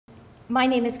My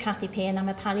name is Cathy Payne. I'm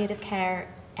a palliative care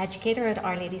educator at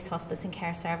Our Lady's Hospice and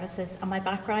Care Services, and my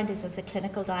background is as a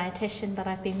clinical dietitian, but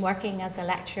I've been working as a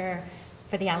lecturer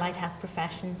for the allied health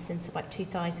professions since about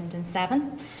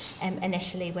 2007,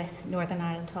 initially with Northern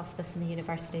Ireland Hospice and the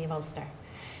University of Ulster.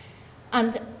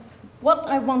 And what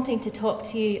I'm wanting to talk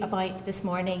to you about this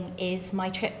morning is my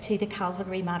trip to the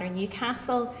Calvary Mater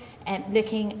Newcastle,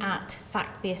 looking at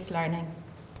fact-based learning.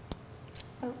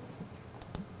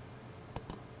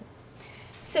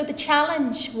 So the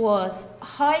challenge was,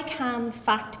 how can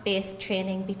fact-based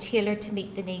training be tailored to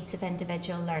meet the needs of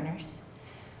individual learners?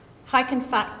 How can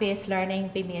fact-based learning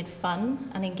be made fun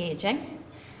and engaging?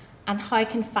 And how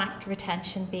can fact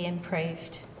retention be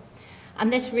improved?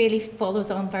 And this really follows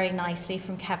on very nicely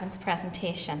from Kevin's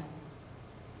presentation.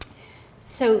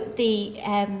 So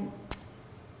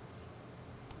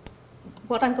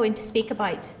what I'm going to speak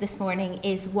about this morning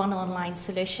is one online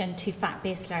solution to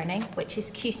fact-based learning, which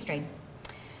is QStream.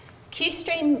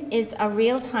 QStream is a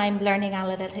real-time learning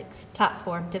analytics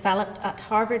platform developed at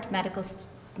Harvard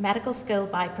Medical School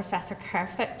by Professor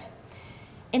Kerfoot.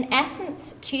 In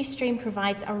essence, QStream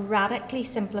provides a radically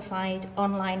simplified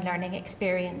online learning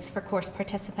experience for course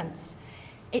participants.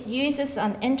 It uses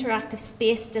an interactive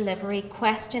space delivery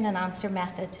question and answer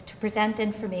method to present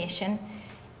information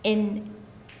in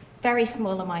very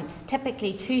small amounts,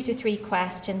 typically 2 to 3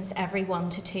 questions every 1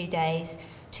 to 2 days,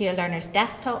 to a learner's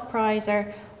desktop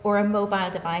browser or a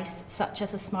mobile device such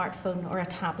as a smartphone or a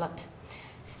tablet.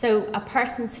 So a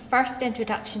person's first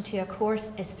introduction to a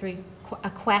course is through a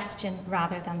question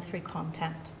rather than through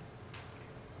content.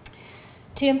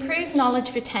 To improve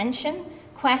knowledge retention,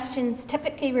 questions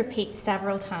typically repeat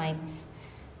several times.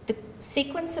 The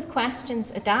sequence of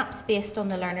questions adapts based on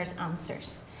the learner's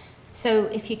answers. So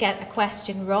if you get a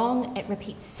question wrong, it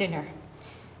repeats sooner.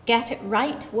 Get it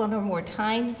right 1 or more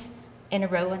times in a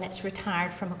row and it's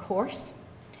retired from a course.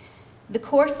 The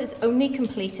course is only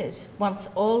completed once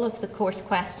all of the course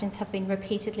questions have been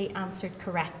repeatedly answered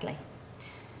correctly.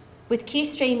 With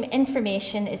QStream,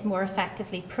 information is more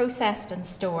effectively processed and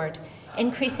stored,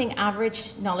 increasing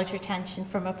average knowledge retention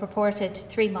from a purported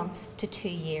 3 months to 2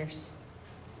 years.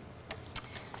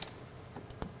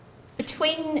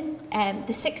 Between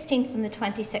the 16th and the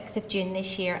 26th of June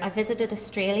this year, I visited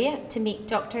Australia to meet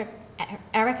Dr.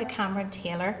 Erica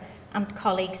Cameron-Taylor and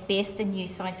colleagues based in New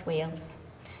South Wales.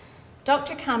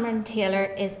 Dr. Cameron-Taylor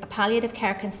is a palliative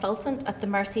care consultant at the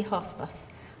Mercy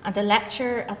Hospice and a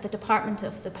lecturer at the Department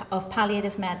of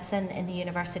Palliative Medicine in the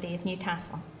University of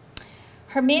Newcastle.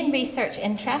 Her main research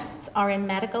interests are in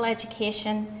medical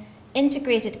education,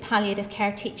 integrated palliative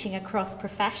care teaching across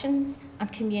professions,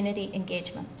 and community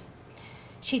engagement.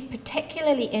 She's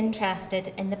particularly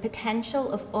interested in the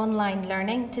potential of online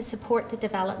learning to support the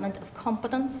development of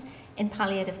competence in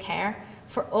palliative care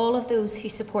for all of those who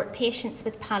support patients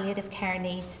with palliative care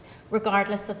needs,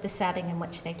 regardless of the setting in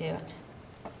which they do it.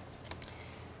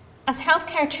 As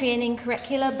healthcare training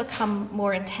curricula become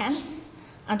more intense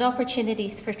and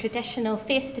opportunities for traditional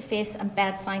face-to-face and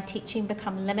bedside teaching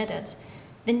become limited,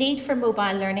 the need for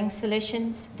mobile learning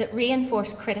solutions that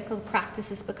reinforce critical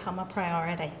practices become a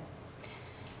priority.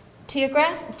 To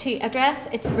address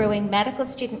its growing medical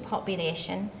student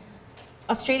population,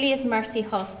 Australia's Mercy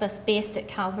Hospice, based at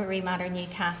Calvary Mater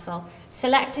Newcastle,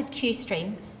 selected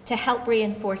QStream to help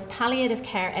reinforce palliative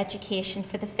care education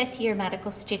for the 5th year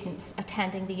medical students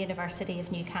attending the University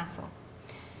of Newcastle.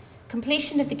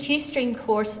 Completion of the QStream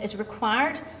course is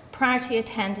required prior to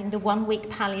attending the 1-week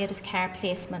palliative care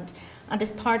placement and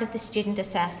is part of the student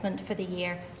assessment for the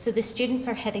year, so the students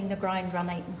are hitting the ground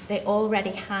running. They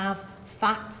already have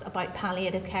facts about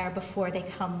palliative care before they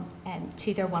come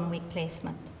to their 1-week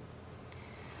placement.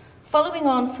 Following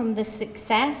on from the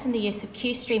success in the use of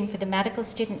QStream for the medical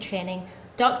student training,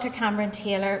 Dr.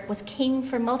 Cameron-Taylor was keen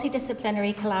for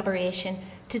multidisciplinary collaboration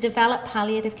to develop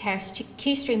palliative care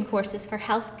QStream courses for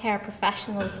healthcare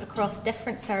professionals across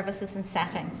different services and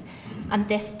settings, and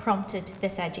this prompted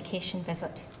this education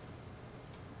visit.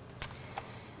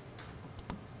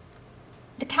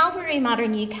 The Calvary Mater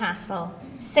Newcastle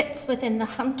sits within the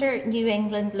Hunter New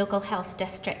England Local Health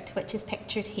District, which is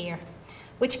pictured here,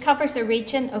 which covers a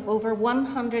region of over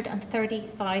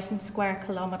 130,000 square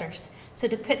kilometres. So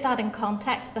to put that in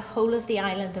context, the whole of the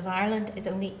island of Ireland is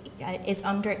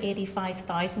under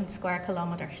 85,000 square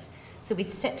kilometres. So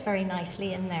we'd sit very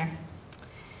nicely in there.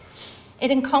 It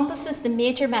encompasses the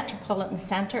major metropolitan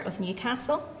centre of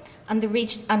Newcastle and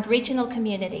regional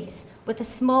communities, with a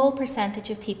small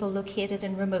percentage of people located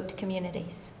in remote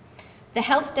communities. The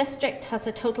health district has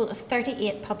a total of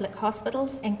 38 public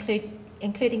hospitals,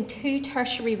 including 2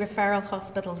 tertiary referral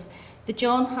hospitals the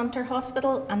John Hunter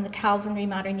Hospital and the Calvary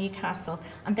Mater Newcastle,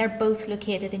 and they're both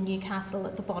located in Newcastle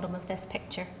at the bottom of this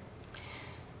picture.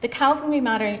 The Calvary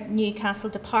Mater Newcastle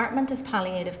Department of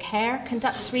Palliative Care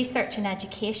conducts research and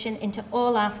education into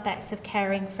all aspects of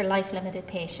caring for life-limited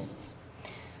patients.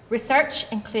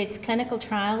 Research includes clinical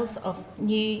trials of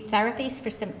new therapies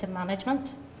for symptom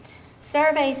management,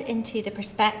 surveys into the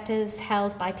perspectives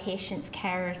held by patients,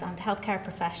 carers and healthcare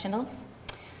professionals,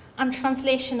 and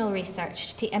translational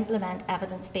research to implement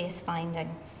evidence-based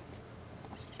findings.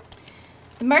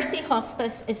 The Mercy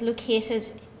Hospice is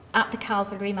located at the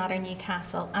Calvary Mater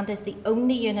Newcastle and is the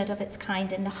only unit of its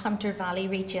kind in the Hunter Valley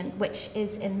region, which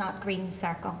is in that green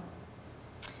circle.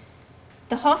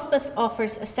 The hospice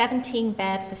offers a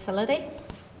 17-bed facility,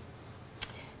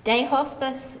 day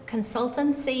hospice,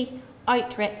 consultancy,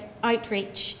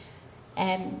 outreach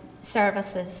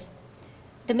services.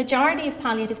 The majority of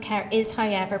palliative care is,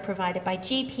 however, provided by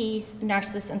GPs,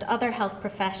 nurses and other health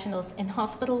professionals in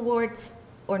hospital wards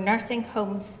or nursing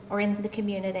homes or in the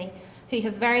community who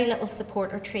have very little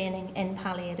support or training in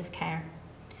palliative care.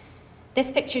 This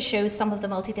picture shows some of the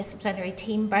multidisciplinary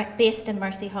team based in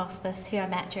Mercy Hospice who I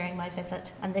met during my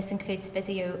visit, and this includes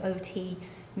physio, OT,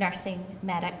 nursing,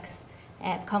 medics,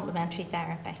 complementary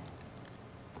therapy.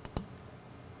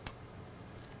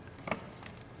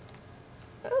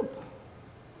 Oh,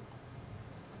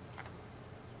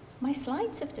 my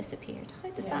slides have disappeared. How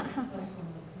did that happen?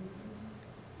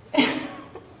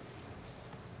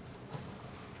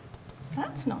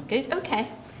 That's not good. Okay,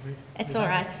 it's all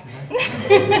right.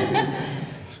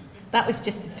 That was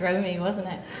just to throw me, wasn't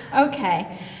it?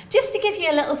 Okay, just to give you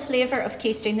a little flavour of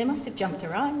QStream, they must have jumped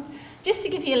around. Just to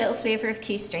give you a little flavour of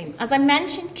QStream. As I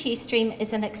mentioned, QStream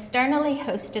is an externally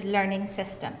hosted learning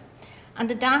system,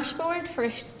 and a dashboard for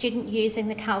a student using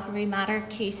the Calvary Mater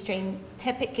QStream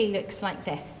typically looks like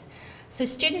this. So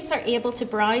students are able to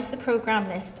browse the programme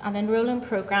list and enrol in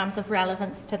programmes of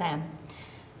relevance to them.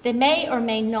 They may or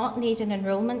may not need an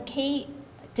enrolment key,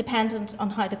 dependent on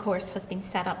how the course has been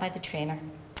set up by the trainer.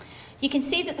 You can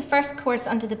see that the first course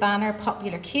under the banner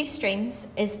Popular QStreams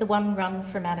is the one run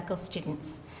for medical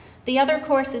students. The other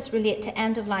courses relate to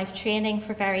end-of-life training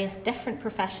for various different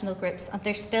professional groups, and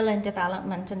they're still in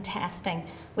development and testing,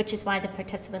 which is why the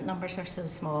participant numbers are so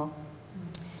small.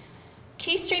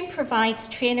 QStream provides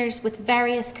trainers with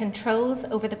various controls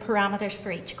over the parameters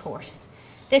for each course.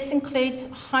 This includes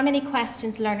how many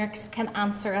questions learners can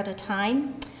answer at a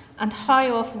time and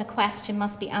how often a question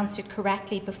must be answered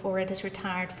correctly before it is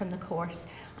retired from the course.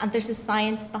 And there's a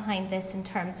science behind this in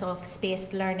terms of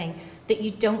spaced learning, that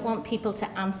you don't want people to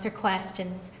answer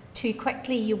questions too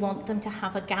quickly. You want them to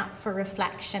have a gap for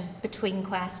reflection between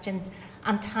questions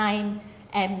and time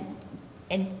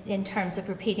in terms of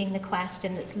repeating the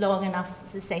question that's long enough,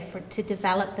 as I say, to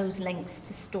develop those links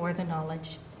to store the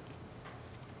knowledge.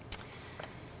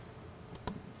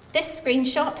 This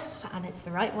screenshot, and it's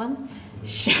the right one,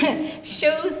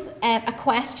 shows a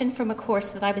question from a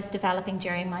course that I was developing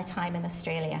during my time in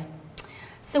Australia.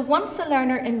 So once a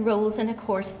learner enrolls in a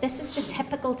course, this is the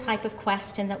typical type of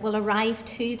question that will arrive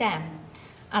to them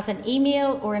as an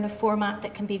email or in a format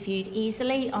that can be viewed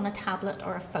easily on a tablet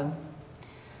or a phone.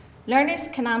 Learners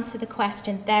can answer the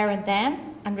question there and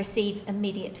then and receive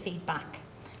immediate feedback.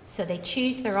 So they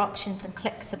choose their options and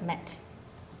click submit.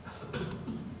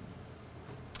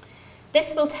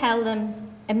 This will tell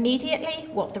them immediately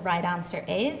what the right answer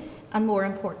is, and more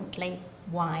importantly,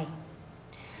 why.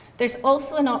 There's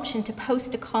also an option to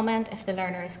post a comment if the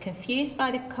learner is confused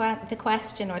by the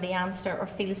question or the answer, or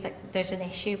feels that there's an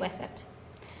issue with it.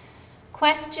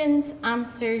 Questions,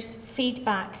 answers,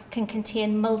 feedback can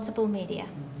contain multiple media,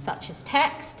 such as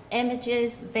text,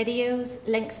 images, videos,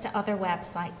 links to other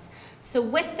websites. So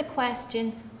with the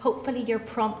question, hopefully you're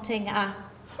prompting a,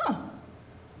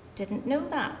 didn't know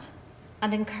that,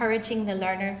 and encouraging the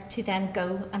learner to then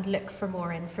go and look for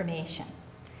more information.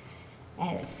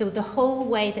 So the whole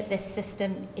way that this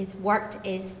system is worked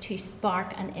is to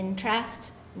spark an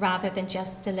interest rather than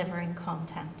just delivering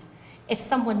content. If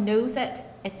someone knows it,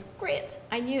 it's great,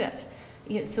 I knew it.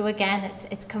 So again,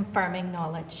 it's confirming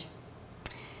knowledge.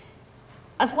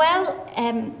 As well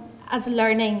as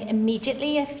learning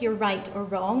immediately if you're right or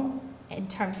wrong in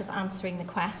terms of answering the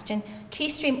question,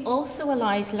 QStream also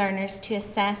allows learners to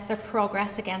assess their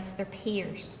progress against their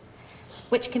peers,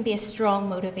 which can be a strong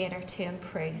motivator to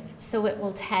improve. So it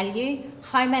will tell you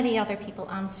how many other people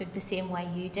answered the same way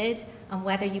you did, and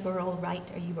whether you were all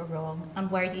right or you were wrong, and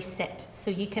where you sit.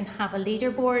 So you can have a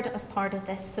leaderboard as part of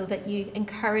this so that you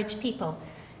encourage people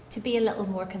to be a little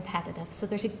more competitive. So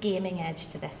there's a gaming edge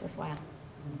to this as well.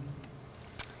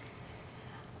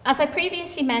 As I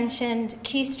previously mentioned,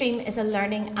 QStream is a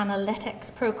learning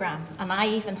analytics program, and I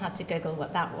even had to Google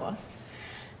what that was.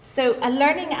 So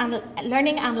learning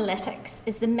analytics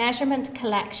is the measurement,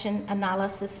 collection,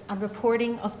 analysis and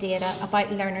reporting of data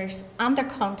about learners and their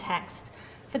context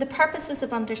for the purposes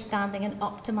of understanding and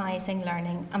optimising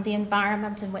learning and the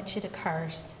environment in which it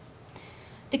occurs.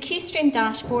 The QStream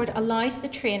dashboard allows the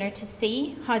trainer to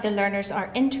see how the learners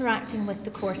are interacting with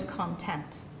the course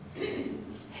content,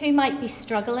 who might be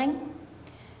struggling,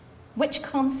 which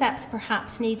concepts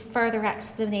perhaps need further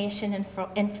explanation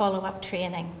in follow-up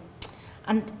training.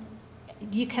 And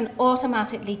you can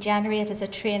automatically generate as a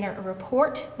trainer a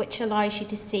report which allows you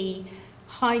to see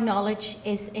how knowledge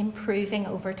is improving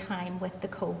over time with the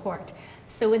cohort.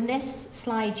 So in this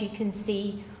slide you can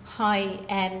see how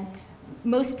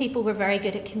most people were very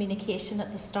good at communication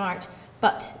at the start,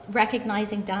 but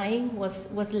recognising dying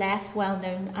was less well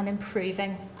known and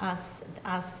improving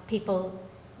as people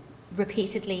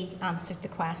repeatedly answered the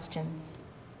questions.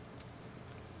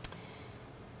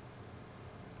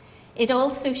 It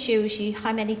also shows you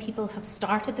how many people have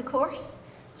started the course,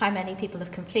 how many people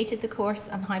have completed the course,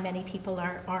 and how many people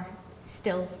are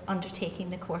still undertaking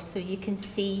the course. So you can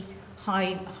see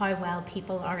how well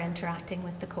people are interacting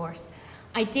with the course.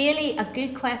 Ideally, a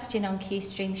good question on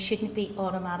QStream shouldn't be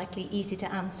automatically easy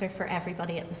to answer for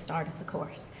everybody at the start of the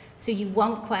course. So you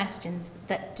want questions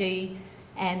that do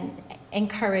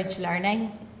encourage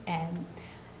learning,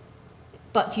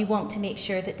 but you want to make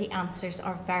sure that the answers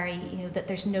are very, that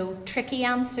there's no tricky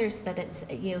answers, that it's,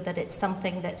 that it's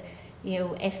something that,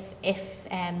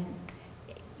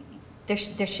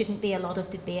 there shouldn't be a lot of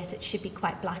debate. It should be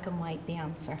quite black and white, the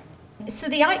answer. So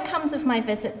the outcomes of my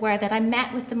visit were that I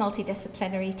met with the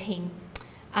multidisciplinary team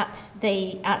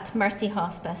at Mercy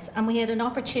Hospice, and we had an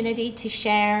opportunity to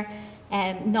share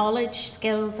knowledge,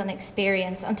 skills and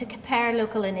experience, and to compare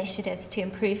local initiatives to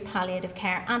improve palliative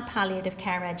care and palliative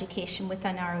care education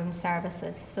within our own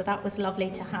services. So that was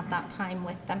lovely to have that time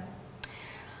with them.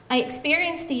 I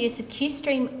experienced the use of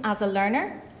QStream as a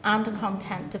learner and a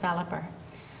content developer.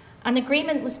 An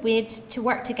agreement was made to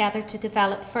work together to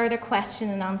develop further question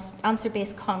and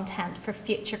answer-based content for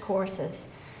future courses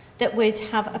that would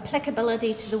have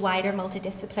applicability to the wider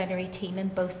multidisciplinary team in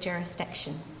both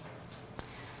jurisdictions.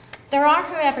 There are,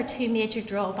 however, two major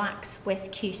drawbacks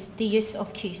with the use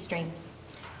of QStream.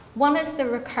 One is the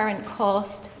recurrent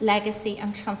cost, legacy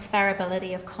and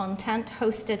transferability of content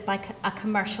hosted by a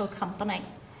commercial company.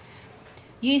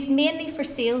 Used mainly for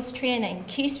sales training,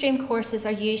 QStream courses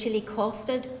are usually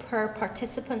costed per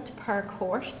participant per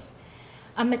course,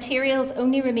 and materials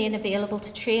only remain available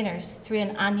to trainers through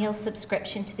an annual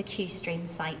subscription to the QStream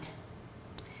site.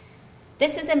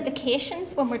 This has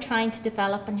implications when we're trying to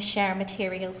develop and share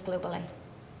materials globally.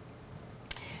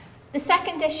 The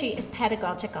second issue is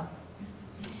pedagogical.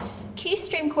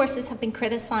 QStream courses have been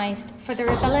criticised for their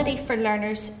ability for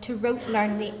learners to rote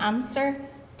learn the answer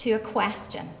to a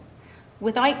question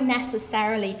without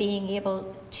necessarily being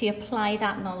able to apply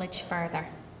that knowledge further.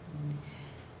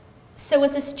 So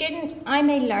as a student, I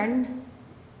may learn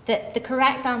that the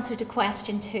correct answer to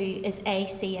question 2 is A,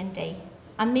 C and D.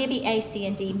 And maybe A, C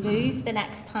and D move the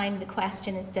next time the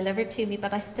question is delivered to me,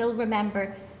 but I still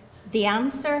remember the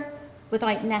answer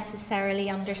without necessarily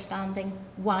understanding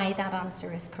why that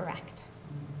answer is correct.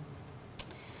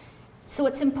 So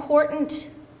it's important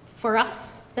for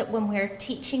us that when we're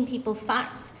teaching people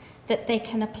facts, that they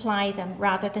can apply them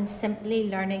rather than simply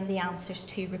learning the answers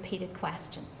to repeated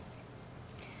questions.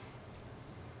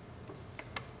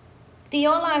 The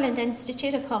All-Ireland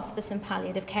Institute of Hospice and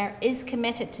Palliative Care is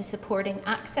committed to supporting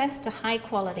access to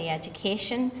high-quality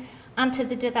education and to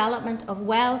the development of a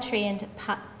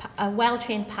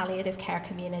well-trained palliative care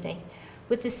community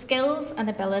with the skills and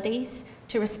abilities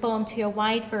to respond to a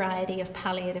wide variety of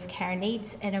palliative care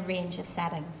needs in a range of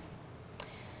settings.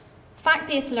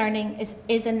 Fact-based learning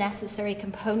is a necessary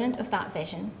component of that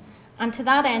vision, and to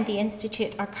that end the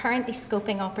Institute are currently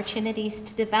scoping opportunities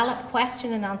to develop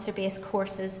question and answer-based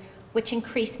courses which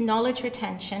increase knowledge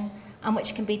retention and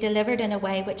which can be delivered in a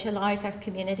way which allows our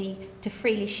community to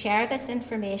freely share this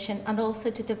information and also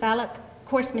to develop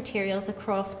course materials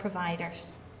across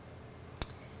providers.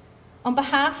 On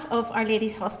behalf of Our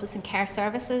Lady's Hospice and Care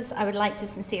Services, I would like to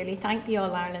sincerely thank the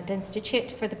All-Ireland Institute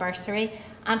for the bursary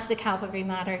and to the Calvary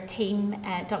Mater team,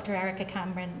 Dr. Erica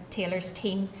Cameron-Taylor's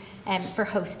team, for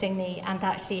hosting me, and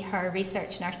actually her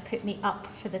research nurse put me up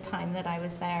for the time that I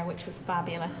was there, which was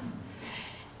fabulous.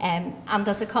 And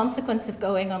as a consequence of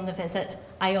going on the visit,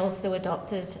 I also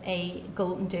adopted a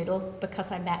golden doodle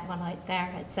because I met one out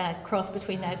there. It's a cross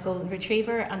between a golden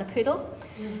retriever and a poodle.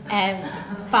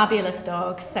 Fabulous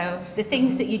dog. So the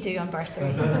things that you do on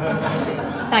bursaries.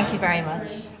 Thank you very much.